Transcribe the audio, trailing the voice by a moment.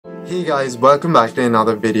Hey guys, welcome back to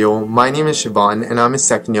another video. My name is Shivan and I'm a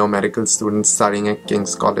second year medical student studying at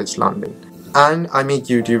King's College London. And I make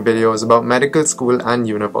YouTube videos about medical school and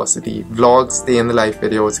university, vlogs, day in the life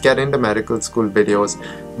videos, get into medical school videos,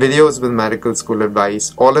 videos with medical school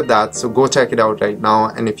advice, all of that. So go check it out right now.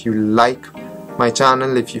 And if you like my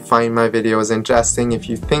channel, if you find my videos interesting, if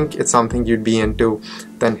you think it's something you'd be into,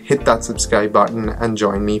 then hit that subscribe button and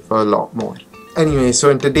join me for a lot more. Anyway, so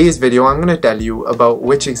in today's video, I'm going to tell you about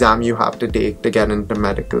which exam you have to take to get into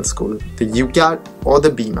medical school, the UCAT or the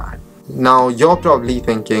BMAT. Now, you're probably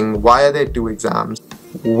thinking, why are there two exams?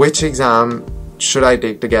 Which exam should I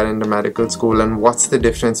take to get into medical school, and what's the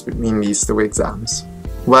difference between these two exams?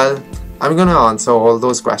 Well, I'm going to answer all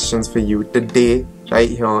those questions for you today, right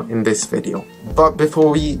here in this video. But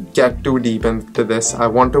before we get too deep into this, I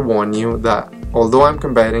want to warn you that although I'm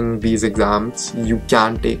comparing these exams, you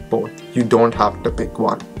can take both. You don't have to pick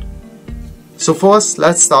one. So first,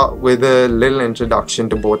 let's start with a little introduction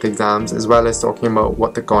to both exams, as well as talking about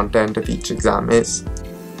what the content of each exam is.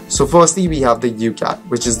 So firstly, we have the UCAT,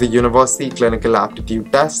 which is the University Clinical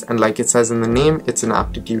Aptitude Test, and like it says in the name, it's an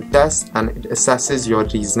aptitude test and it assesses your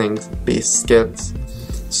reasoning-based skills.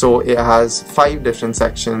 So it has 5 different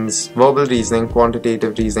sections: verbal reasoning,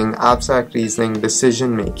 quantitative reasoning, abstract reasoning,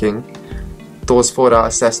 decision making. Those 4 are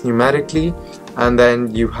assessed numerically, and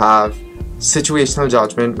then you have situational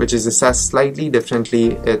judgment, which is assessed slightly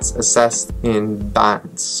differently. It's assessed in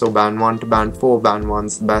bands, so band 1 to band 4. Band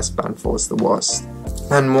 1's the best, band 4's the worst.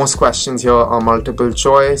 And most questions here are multiple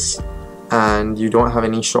choice, and you don't have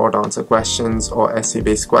any short answer questions or essay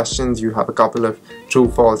based questions. You have a couple of true,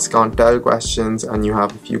 false, can't tell questions, and you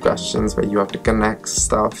have a few questions where you have to connect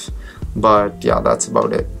stuff, but yeah, that's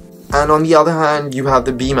about it. And on the other hand, you have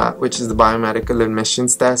the BMAT, which is the Biomedical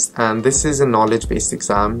Admissions Test, and this is a knowledge-based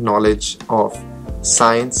exam, knowledge of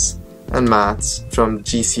science and maths from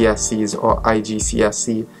GCSEs or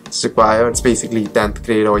IGCSE. It's required. It's basically 10th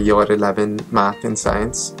grade or year 11 math and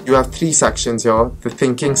science. You have 3 sections here: the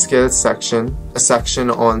thinking skills section, a section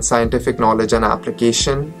on scientific knowledge and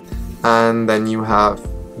application, and then you have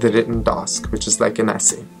the written task, which is like an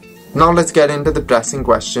essay. Now let's get into the pressing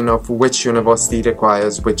question of which university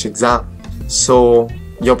requires which exam. So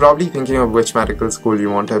you're probably thinking of which medical school you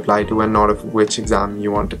want to apply to and not of which exam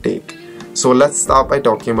you want to take. So let's start by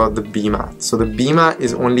talking about the BMAT. So the BMAT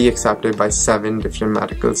is only accepted by 7 different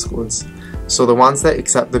medical schools. So the ones that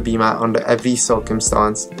accept the BMAT under every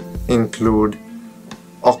circumstance include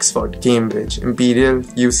Oxford, Cambridge, Imperial,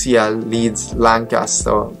 UCL, Leeds,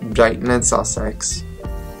 Lancaster, Brighton and Sussex.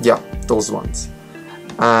 Yeah, those ones.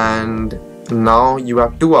 And now you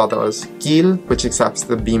have 2 others: Kiel, which accepts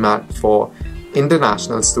the BMAT for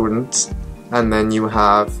international students, and then you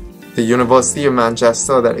have the University of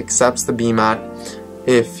Manchester that accepts the BMAT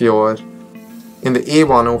if you're in the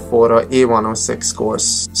A104 or A106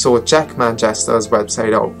 course. So check Manchester's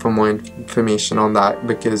website out for more information on that,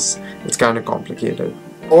 because it's kind of complicated.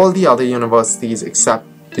 All the other universities accept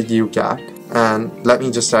the UCAT, and let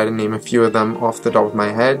me just try to name a few of them off the top of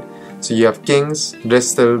my head. So you have King's,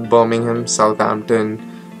 Bristol, Birmingham, Southampton,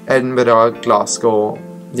 Edinburgh, Glasgow.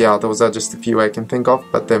 Yeah, those are just a few I can think of,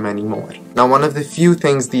 but there are many more. Now, one of the few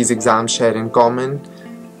things these exams share in common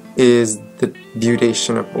is the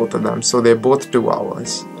duration of both of them. So they're both 2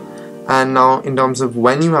 hours. And now, in terms of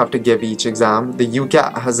when you have to give each exam, the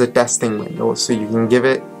UCAT has a testing window. So you can give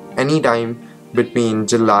it anytime between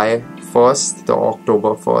July 1st to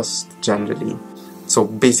October 1st generally. So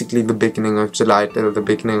basically the beginning of July till the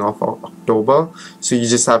beginning of October. So you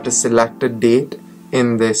just have to select a date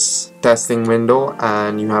in this testing window,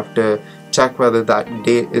 and you have to check whether that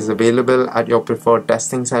date is available at your preferred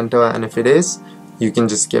testing center, and if it is, you can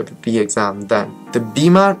just give the exam then. The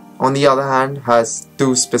BMAT, on the other hand, has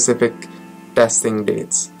 2 specific testing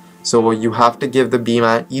dates. So you have to give the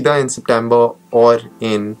BMAT either in September or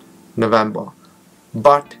in November.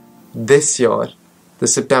 But this year, the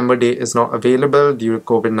September date is not available due to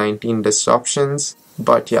COVID-19 disruptions,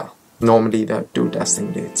 but yeah, normally there are 2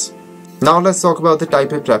 testing dates. Now let's talk about the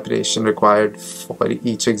type of preparation required for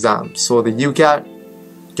each exam. So the UCAT,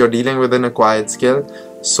 you're dealing with an acquired skill,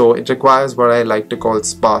 so it requires what I like to call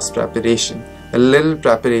sparse preparation. A little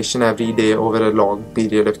preparation every day over a long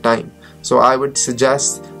period of time. So I would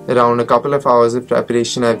suggest around a couple of hours of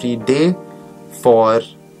preparation every day for,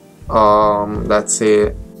 let's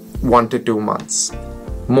say, 1 to 2 months.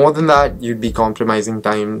 More than that, you'd be compromising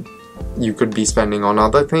time you could be spending on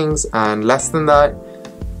other things, and less than that,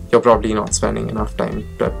 you're probably not spending enough time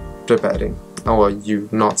preparing, or you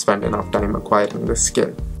not spend enough time acquiring the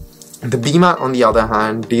skill. The BMAT, on the other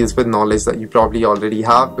hand, deals with knowledge that you probably already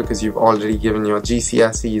have because you've already given your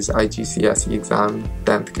GCSEs, IGCSE exam,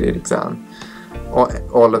 10th grade exam,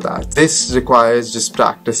 all of that. This requires just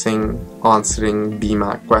practicing answering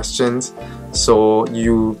BMAT questions. So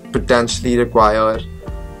you potentially require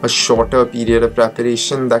a shorter period of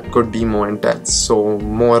preparation that could be more intense. So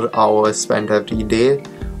more hours spent every day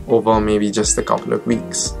over maybe just a couple of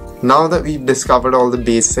weeks. Now that we've discovered all the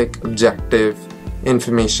basic objective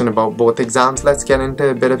information about both exams, let's get into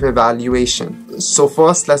a bit of evaluation. So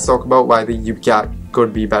first, let's talk about why the UCAT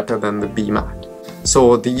could be better than the BMAT.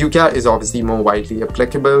 So the UCAT is obviously more widely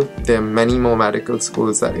applicable. There are many more medical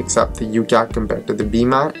schools that accept the UCAT compared to the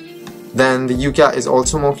BMAT. Then the UCAT is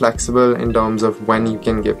also more flexible in terms of when you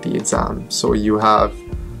can give the exam. So you have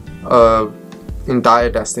an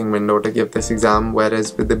entire testing window to give this exam,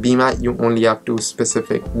 whereas with the BMAT you only have 2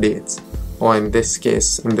 specific dates, or in this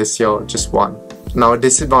case, in this year, just 1. Now, a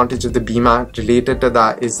disadvantage of the BMAT related to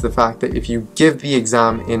that is the fact that if you give the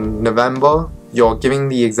exam in November, you're giving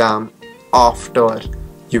the exam after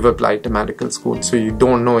you've applied to medical school. So you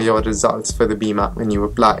don't know your results for the BMAT when you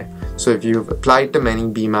apply. So if you've applied to many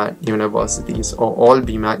BMAT universities or all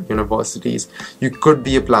BMAT universities, you could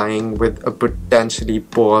be applying with a potentially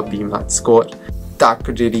poor BMAT score. That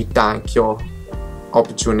could really tank your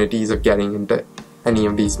opportunities of getting into any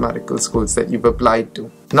of these medical schools that you've applied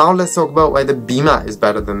to. Now let's talk about why the BMAT is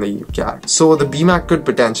better than the UCAT. So the BMAT could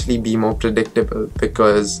potentially be more predictable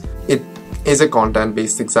because it is a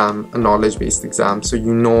content-based exam, a knowledge-based exam, so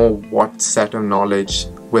you know what set of knowledge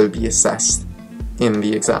will be assessed in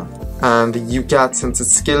the exam. And the UCAT, since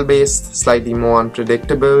it's skill-based, slightly more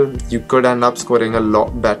unpredictable, you could end up scoring a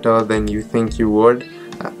lot better than you think you would,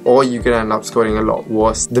 or you could end up scoring a lot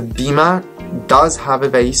worse. The BMAT does have a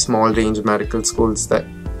very small range of medical schools that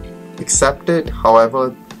accept it.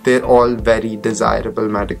 However, they're all very desirable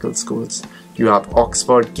medical schools. You have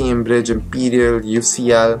Oxford, Cambridge, Imperial,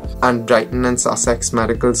 UCL, and Brighton and Sussex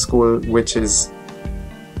Medical School, which is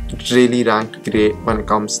really ranked great when it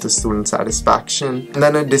comes to student satisfaction. And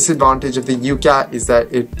then a disadvantage of the UCAT is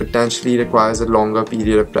that it potentially requires a longer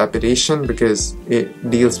period of preparation because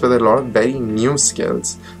it deals with a lot of very new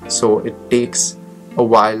skills. So it takes a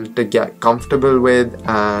while to get comfortable with,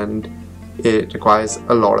 and it requires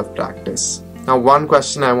a lot of practice. Now, one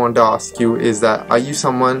question I want to ask you is that, are you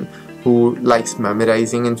someone who likes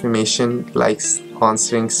memorizing information, likes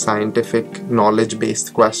answering scientific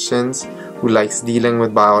knowledge-based questions, who likes dealing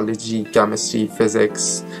with biology, chemistry,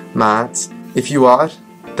 physics, maths? If you are,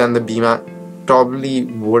 then the BMAT probably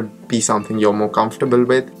would be something you're more comfortable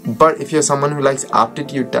with. But if you're someone who likes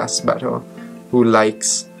aptitude tests better, who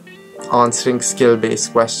likes answering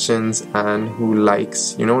skill-based questions, and who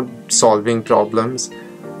likes, solving problems,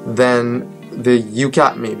 then the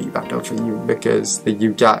UCAT may be better for you because the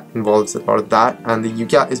UCAT involves a lot of that, and the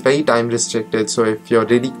UCAT is very time restricted. So if you're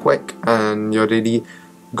really quick and you're really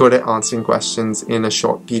good at answering questions in a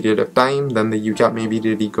short period of time, then the UCAT may be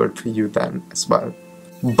really good for you then as well.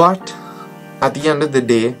 But at the end of the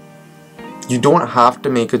day, you don't have to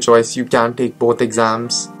make a choice. You can take both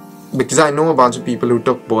exams, because I know a bunch of people who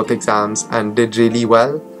took both exams and did really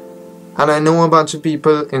well. And I know a bunch of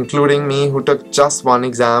people, including me, who took just one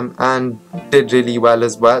exam and did really well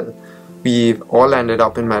as well. We've all ended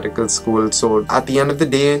up in medical school. So at the end of the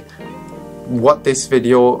day, what this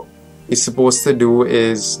video is supposed to do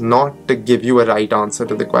is not to give you a right answer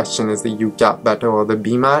to the question, is the UCAT better or the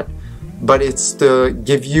BMAT, but it's to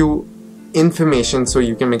give you information so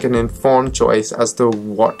you can make an informed choice as to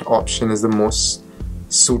what option is the most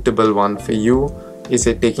suitable one for you. Is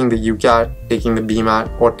it taking the UCAT, taking the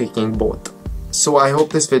BMAT, or taking both? So I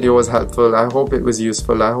hope this video was helpful. I hope it was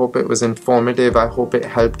useful. I hope it was informative. I hope it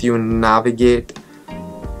helped you navigate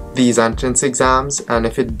these entrance exams. And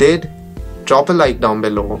if it did, drop a like down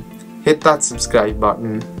below. Hit that subscribe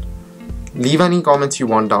button. Leave any comments you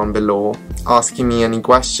want down below, asking me any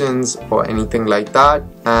questions or anything like that.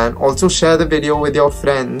 And also share the video with your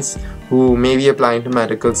friends who may be applying to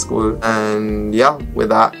medical school. And yeah, with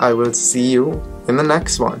that, I will see you in the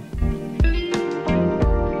next one.